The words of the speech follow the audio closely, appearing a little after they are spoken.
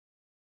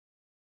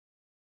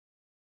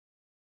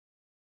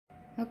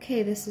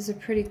Okay, this is a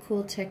pretty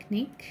cool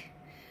technique.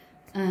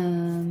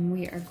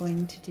 We are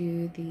going to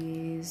do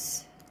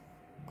these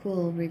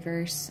cool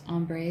reverse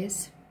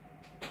ombres.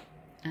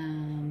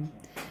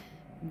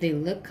 They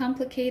look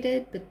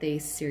complicated, but they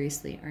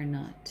seriously are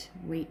not.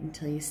 Wait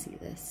until you see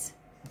this.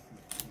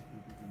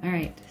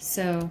 Alright,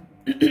 so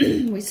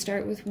we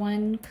start with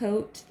one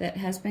coat that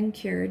has been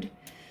cured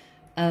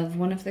of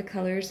one of the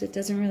colors. It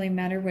doesn't really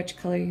matter which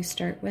color you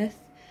start with.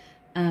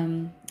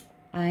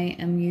 I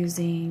am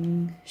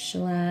using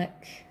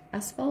shellac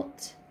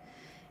asphalt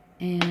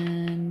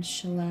and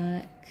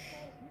shellac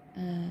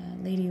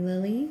Lady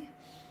Lily,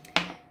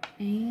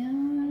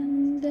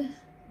 and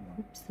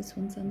oops, this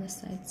one's on this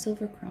side,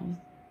 silver chrome.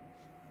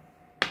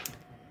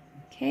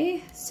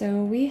 Okay,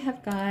 so we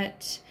have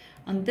got,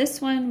 on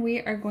this one we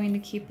are going to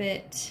keep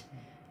it,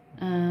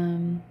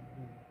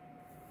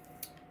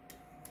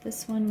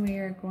 this one we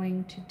are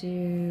going to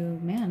do,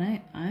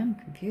 man, I'm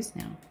confused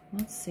now.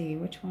 Let's see,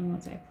 which one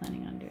was I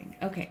planning on doing?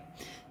 Okay,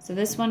 so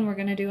this one we're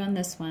going to do on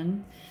this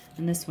one,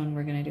 and this one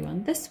we're going to do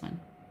on this one.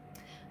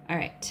 All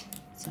right,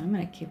 so I'm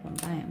going to keep them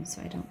by them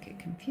so I don't get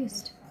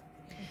confused.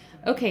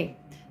 Okay,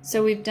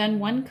 so we've done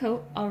one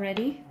coat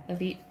already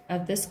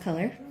of this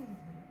color.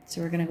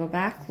 So we're going to go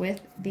back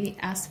with the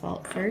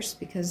asphalt first,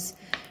 because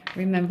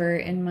remember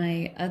in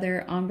my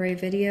other ombre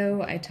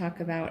video I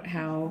talk about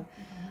how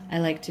I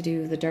like to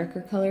do the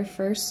darker color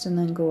first and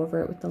then go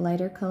over it with the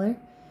lighter color.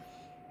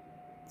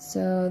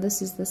 So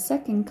this is the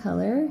second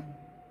color,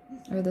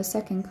 or the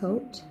second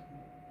coat.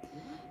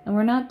 And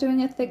we're not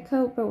doing a thick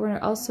coat, but we're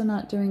also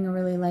not doing a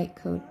really light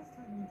coat.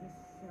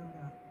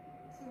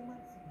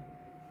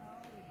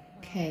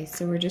 Okay,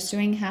 so we're just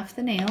doing half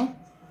the nail.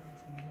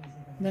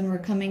 Then we're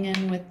coming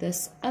in with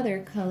this other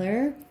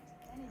color.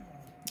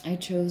 I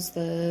chose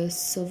the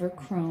silver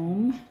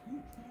chrome.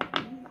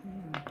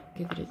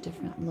 Give it a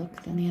different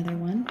look than the other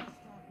one.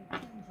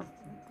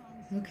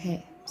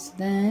 Okay, so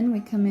then we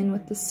come in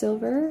with the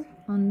silver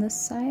on this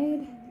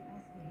side.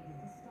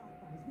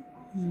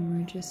 And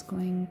we're just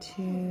going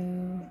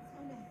to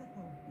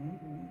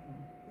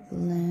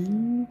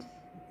blend.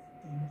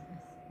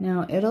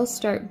 Now it'll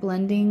start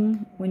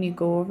blending when you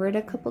go over it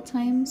a couple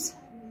times.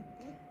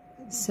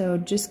 So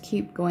just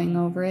keep going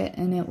over it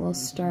and it will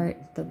start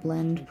the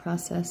blend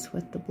process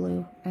with the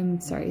blue.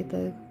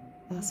 The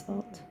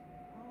asphalt.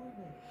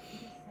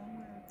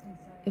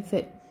 If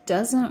it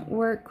doesn't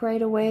work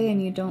right away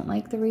and you don't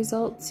like the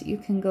results, you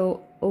can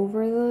go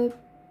over the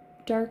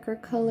darker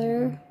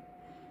color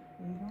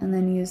and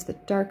then use the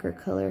darker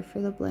color for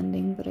the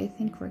blending, but I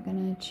think we're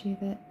going to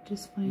achieve it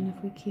just fine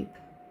if we keep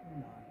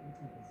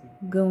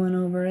going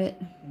over it.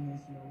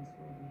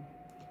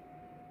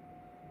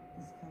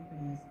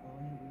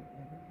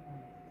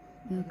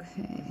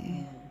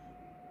 Okay,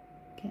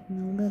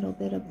 getting a little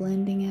bit of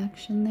blending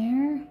action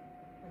there.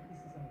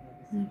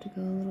 I have to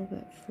go a little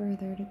bit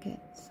further to get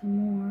some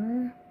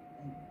more.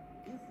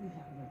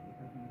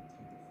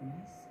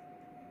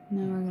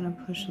 Now we're going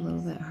to push a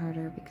little bit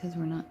harder because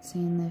we're not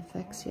seeing the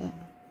effects yet.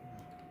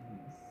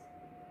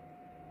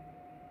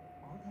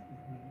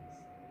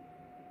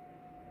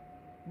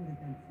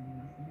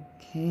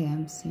 Okay,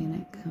 I'm seeing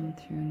it come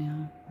through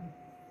now.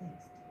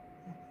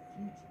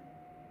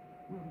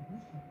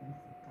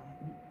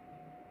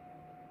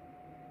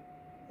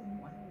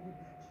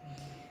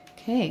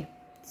 Okay,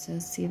 so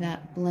see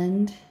that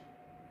blend?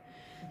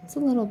 It's a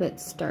little bit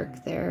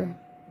stark there.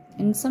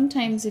 And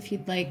sometimes if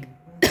you'd like,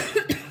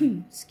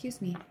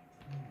 excuse me,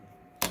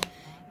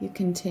 you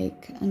can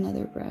take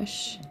another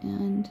brush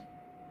and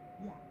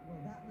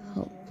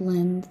help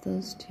blend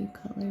those two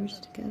colors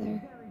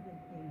together.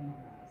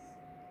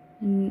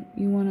 And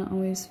you want to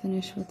always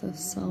finish with a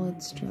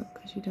solid stroke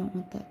because you don't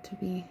want that to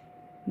be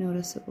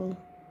noticeable.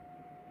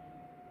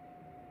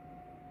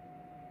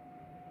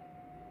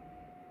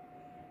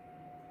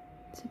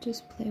 So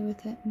just play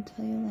with it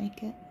until you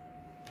like it.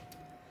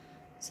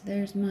 So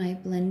there's my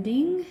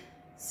blending.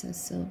 So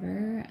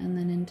silver and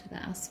then into the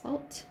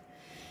asphalt.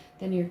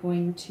 Then you're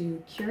going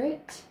to cure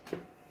it.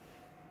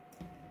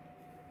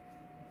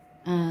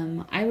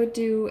 I would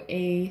do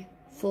a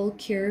full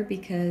cure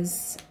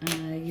because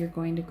you're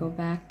going to go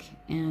back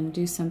and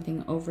do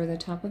something over the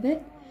top of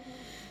it.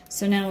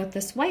 So now with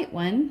this white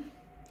one,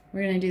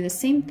 we're going to do the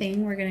same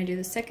thing. We're going to do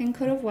the second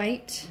coat of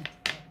white.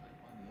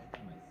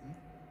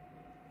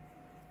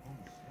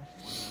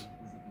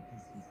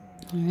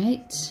 All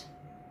right,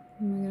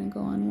 and we're going to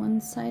go on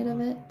one side of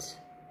it.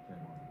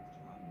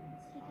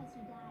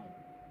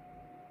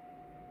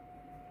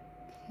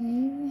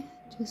 Okay,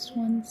 just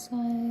one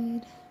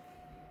side.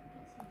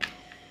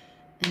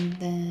 And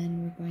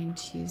then we're going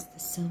to use the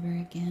silver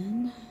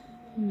again.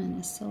 I'm in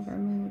a silver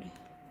mood.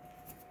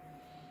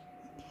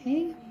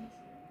 Okay.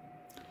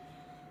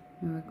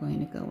 And we're going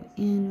to go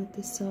in with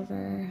the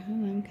silver. Oh,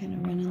 I'm kind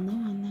of running low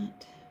on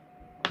that.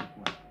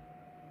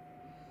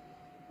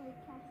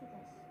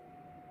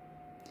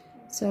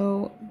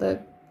 So the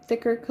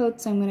thicker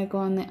coats, I'm going to go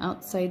on the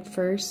outside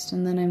first,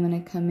 and then I'm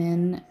going to come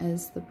in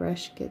as the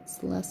brush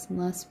gets less and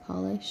less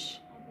polish.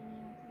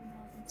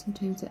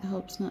 Sometimes it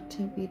helps not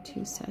to be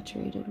too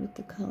saturated with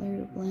the color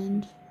to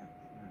blend.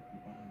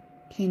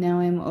 Okay, now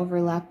I'm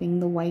overlapping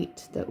the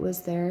white that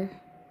was there.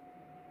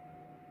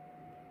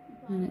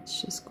 And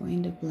it's just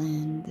going to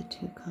blend the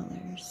two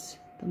colors.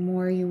 The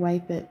more you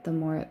wipe it, the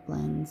more it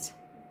blends.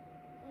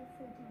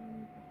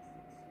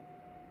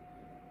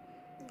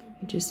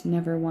 You just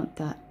never want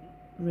that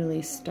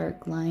really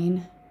stark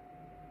line.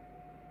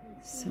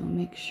 So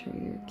make sure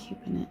you're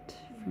keeping it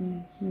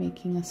from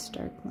making a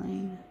stark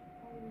line.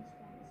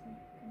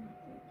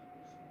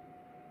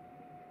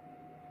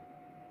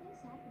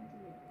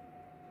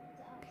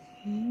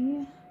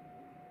 Okay,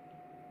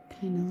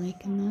 kind of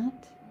liking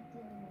that.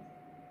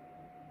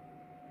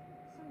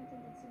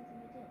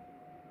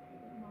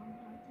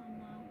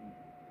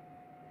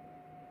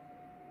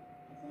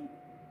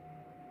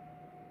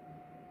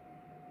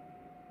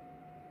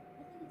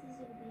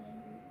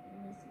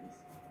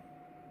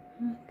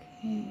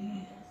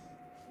 Okay.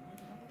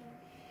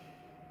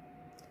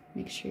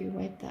 Make sure you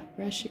wipe that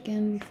brush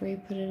again before you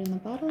put it in the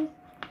bottle.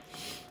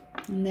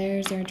 And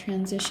there's our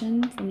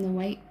transition from the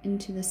white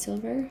into the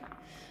silver.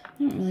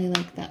 I don't really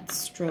like that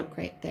stroke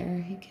right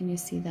there. Can you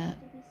see that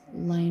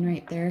line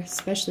right there?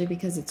 Especially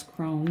because it's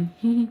chrome.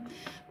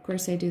 Of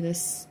course, I do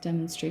this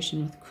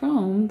demonstration with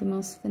chrome, the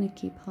most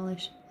finicky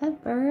polish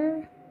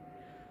ever.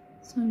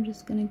 So I'm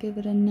just going to give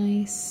it a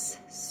nice,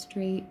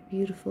 straight,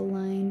 beautiful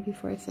line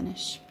before I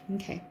finish.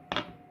 Okay.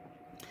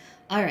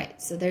 All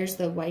right, so there's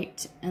the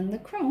white and the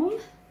chrome.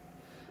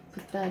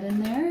 Put that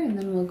in there, and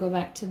then we'll go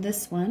back to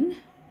this one.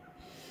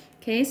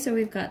 Okay, so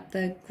we've got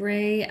the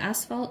gray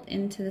asphalt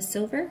into the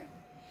silver.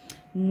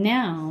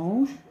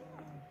 Now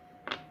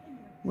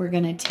we're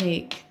going to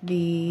take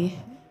the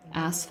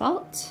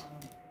asphalt,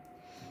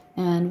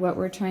 and what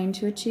we're trying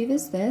to achieve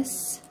is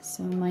this.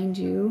 So mind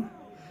you,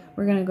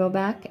 we're going to go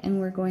back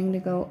and we're going to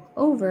go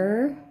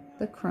over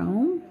the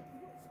chrome.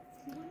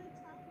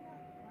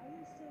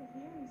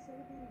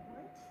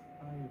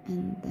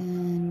 And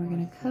then we're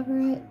going to cover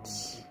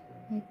it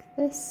like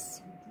this.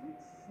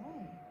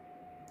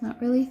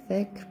 Not really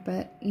thick,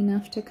 but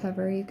enough to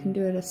cover. You can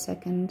do it a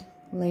second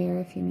layer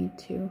if you need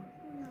to.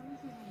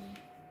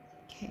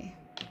 Okay.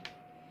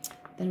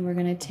 Then we're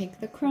going to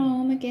take the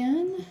chrome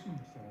again,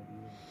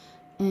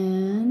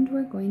 and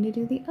we're going to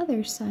do the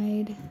other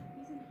side.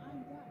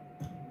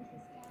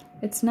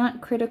 It's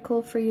not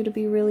critical for you to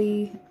be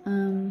really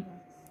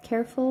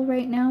careful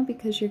right now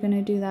because you're going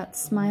to do that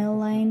smile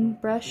line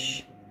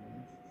brush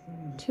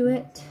to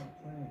it.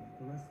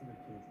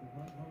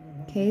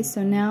 Okay,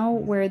 so now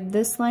where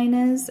this line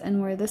is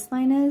and where this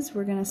line is,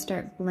 we're going to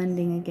start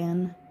blending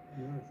again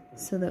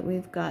so that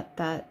we've got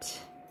that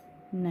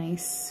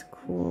nice,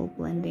 cool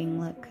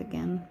blending look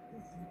again.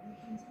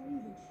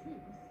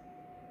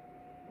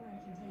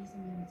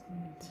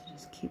 So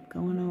just keep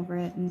going over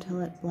it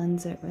until it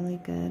blends it really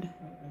good.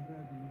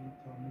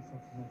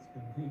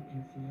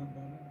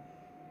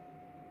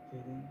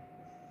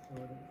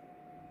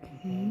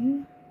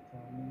 Okay.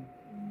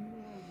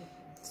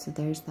 So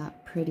there's that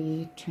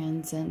pretty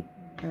transition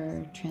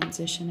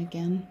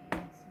again.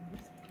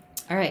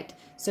 All right,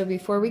 so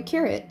before we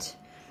cure it,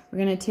 we're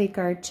going to take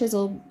our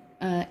chisel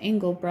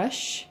angle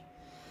brush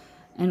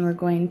and we're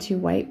going to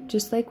wipe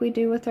just like we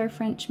do with our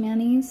French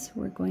manis.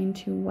 We're going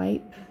to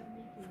wipe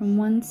from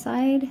one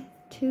side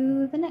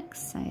to the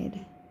next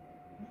side.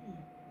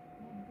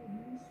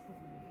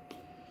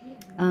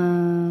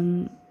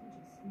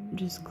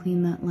 Just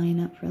clean that line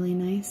up really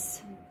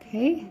nice.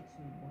 Okay.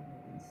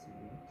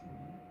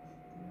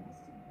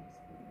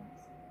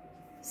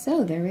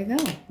 So there we go.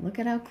 Look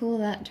at how cool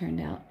that turned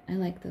out. I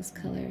like those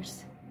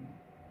colors.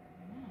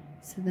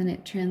 So then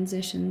it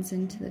transitions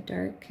into the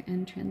dark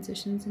and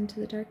transitions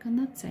into the dark on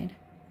that side.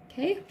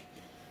 Okay,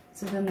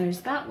 so then there's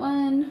that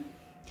one.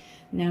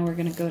 Now we're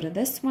gonna go to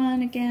this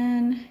one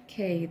again.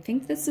 Okay, you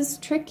think this is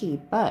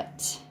tricky,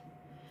 but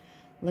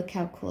look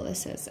how cool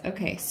this is.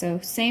 Okay, so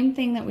same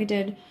thing that we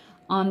did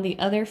on the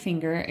other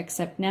finger,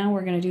 except now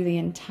we're gonna do the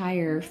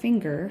entire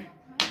finger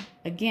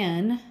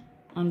again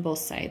on both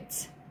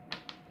sides.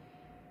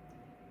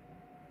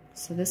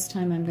 So this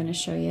time I'm going to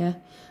show you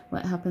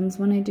what happens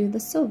when I do the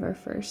silver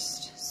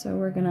first. So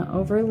we're going to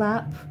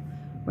overlap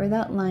where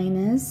that line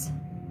is.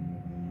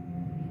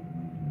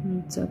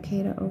 And it's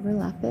okay to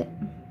overlap it.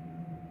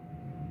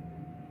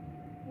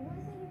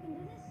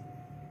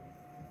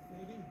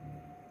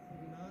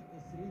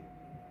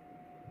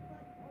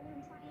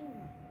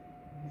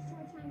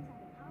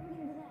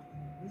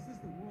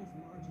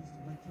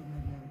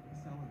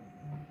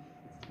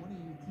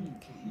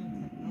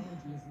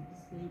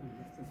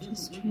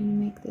 Just trying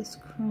to make this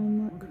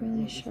chrome look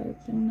really sharp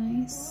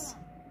and nice.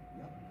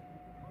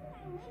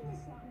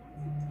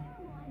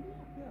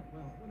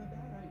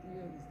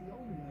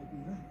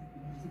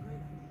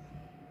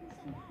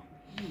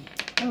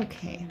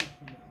 Okay.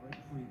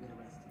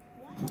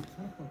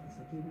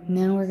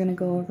 Now we're going to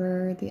go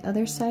over the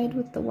other side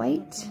with the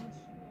white.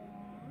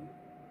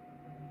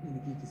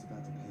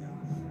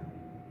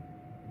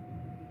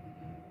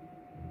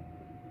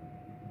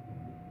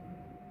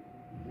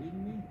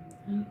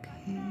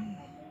 Okay.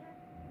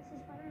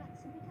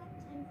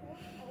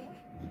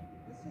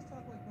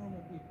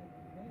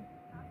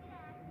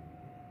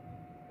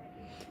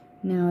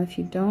 Now, if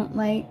you don't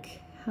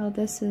like how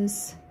this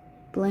is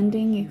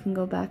blending, you can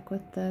go back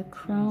with the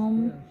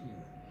chrome,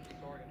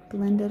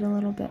 blend it a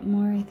little bit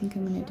more. I think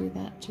I'm going to do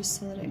that just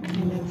so that it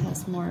kind of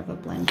has more of a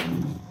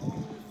blending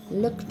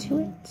look to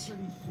it.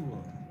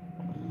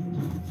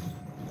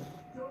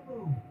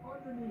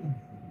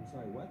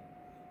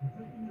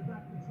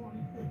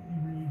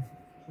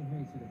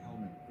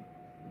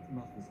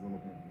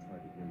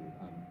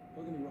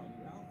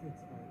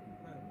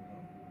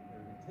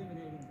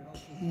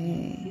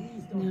 Okay,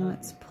 now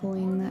it's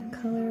pulling that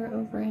color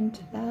over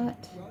into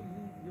that.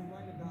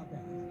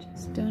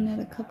 Just doing it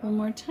a couple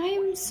more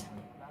times.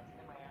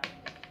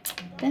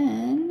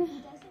 Then,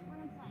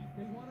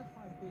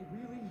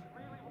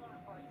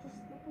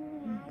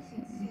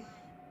 okay,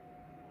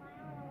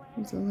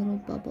 there's a little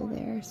bubble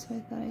there, so I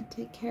thought I'd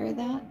take care of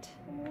that.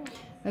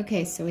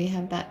 Okay, so we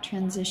have that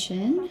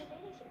transition.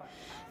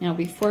 Now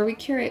before we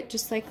cure it,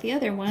 just like the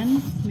other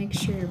one, make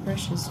sure your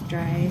brush is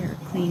dry or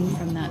clean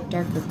from that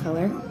darker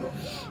color.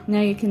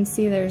 Now you can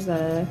see there's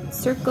a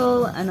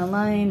circle and a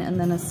line and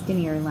then a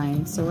skinnier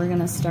line. So we're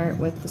gonna start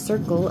with the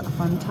circle up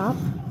on top.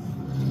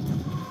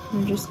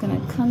 I'm just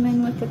gonna come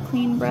in with a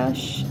clean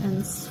brush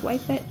and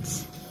swipe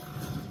it.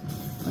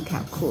 Look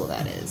how cool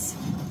that is.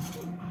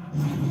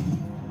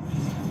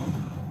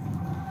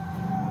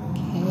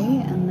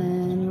 Okay, and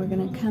then we're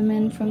gonna come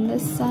in from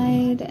this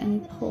side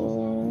and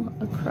pull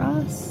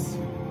across.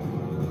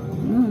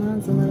 Oh,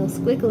 that's a little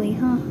squiggly,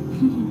 huh?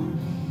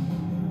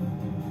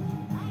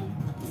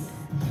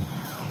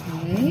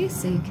 Okay,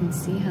 so you can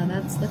see how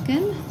that's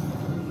looking.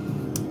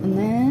 And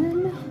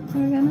then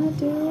we're gonna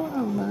do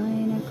a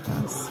line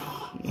across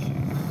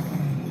here.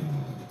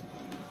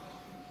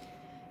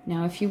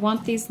 Now, if you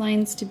want these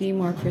lines to be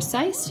more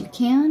precise, you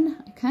can.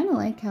 I kind of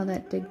like how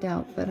that digged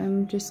out, but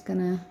I'm just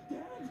gonna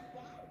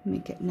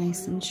make it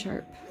nice and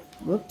sharp.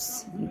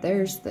 Whoops, and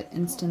there's the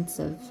instance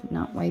of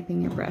not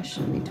wiping your brush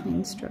in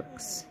between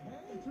strokes.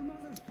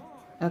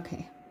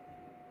 Okay.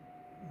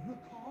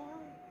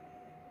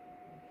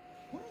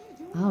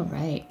 All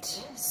right,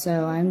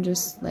 so I'm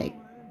just like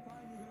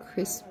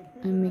crisp.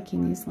 I'm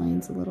making these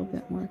lines a little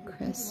bit more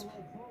crisp.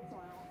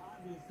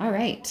 All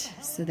right,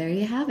 so there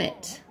you have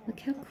it. Look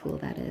how cool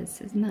that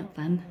is. Isn't that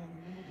fun?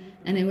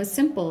 And it was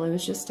simple. It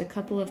was just a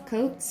couple of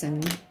coats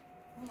and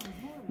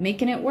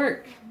making it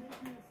work.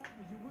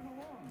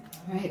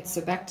 All right, so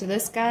back to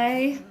this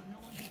guy.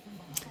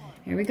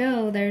 Here we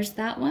go. There's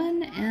that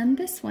one and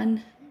this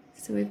one.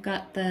 So we've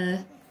got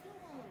the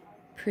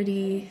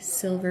pretty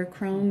silver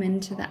chrome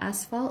into the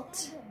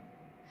asphalt.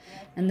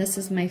 And this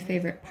is my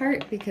favorite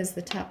part because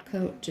the top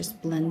coat just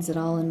blends it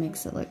all and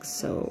makes it look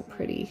so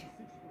pretty.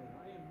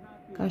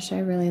 Gosh, I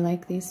really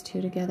like these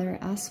two together,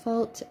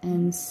 asphalt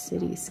and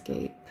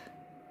cityscape.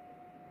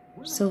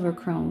 Silver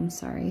chrome,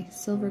 sorry.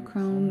 Silver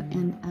chrome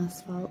and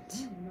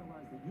asphalt.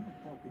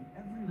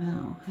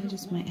 Wow, I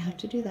just might have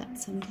to do that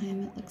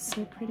sometime. It looks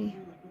so pretty.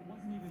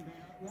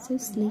 So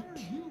sleek.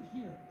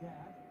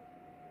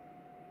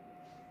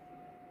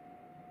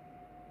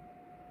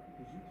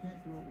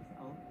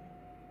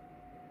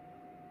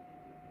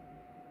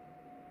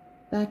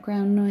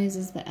 Background Noise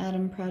is the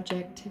Adam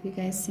Project. Have you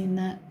guys seen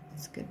that?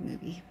 It's a good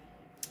movie.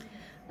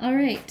 All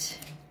right,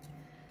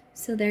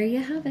 so there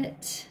you have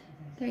it.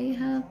 There you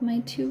have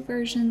my two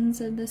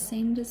versions of the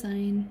same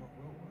design.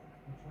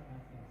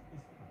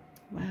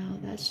 Wow,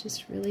 that's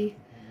just really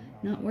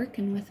not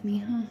working with me,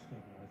 huh?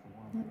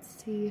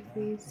 Let's see if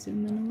we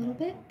zoom in a little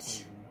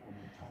bit.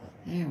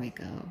 There we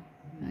go.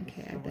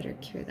 Okay, I better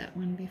cure that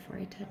one before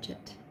I touch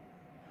it.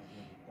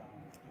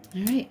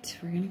 All right,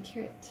 we're gonna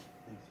cure it.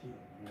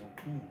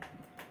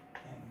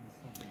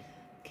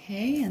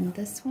 Okay, and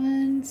this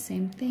one,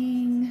 same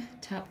thing.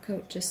 Top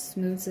coat just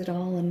smooths it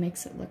all and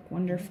makes it look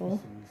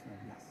wonderful.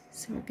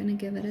 So we're gonna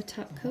give it a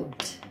top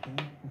coat.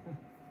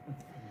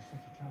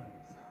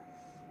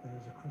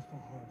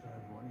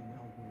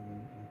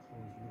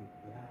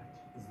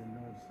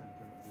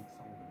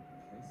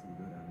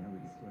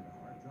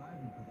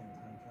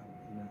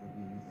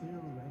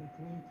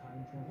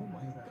 Oh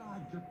my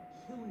God, you're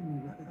killing me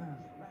with that.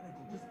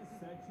 Radical, just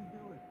said you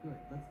do it. Good,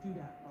 let's do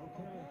that.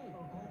 Okay.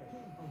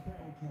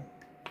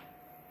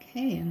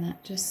 Okay, and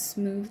that just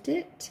smoothed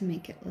it to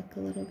make it look a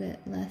little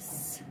bit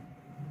less,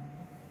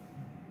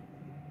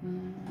 you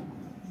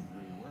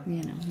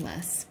know,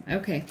 less.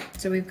 Okay,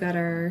 so we've got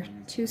our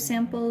two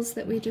samples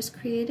that we just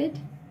created.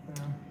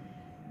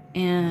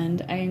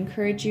 And I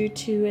encourage you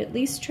to at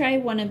least try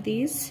one of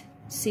these,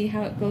 see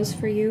how it goes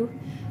for you.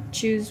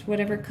 Choose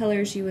whatever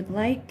colors you would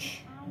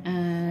like.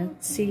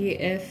 See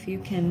if you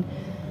can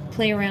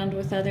play around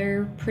with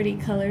other pretty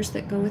colors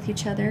that go with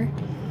each other.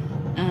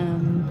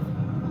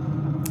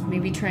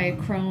 Maybe try a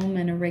chrome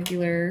and a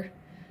regular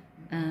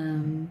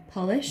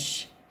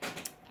polish.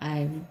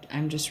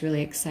 I'm just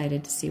really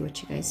excited to see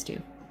what you guys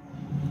do.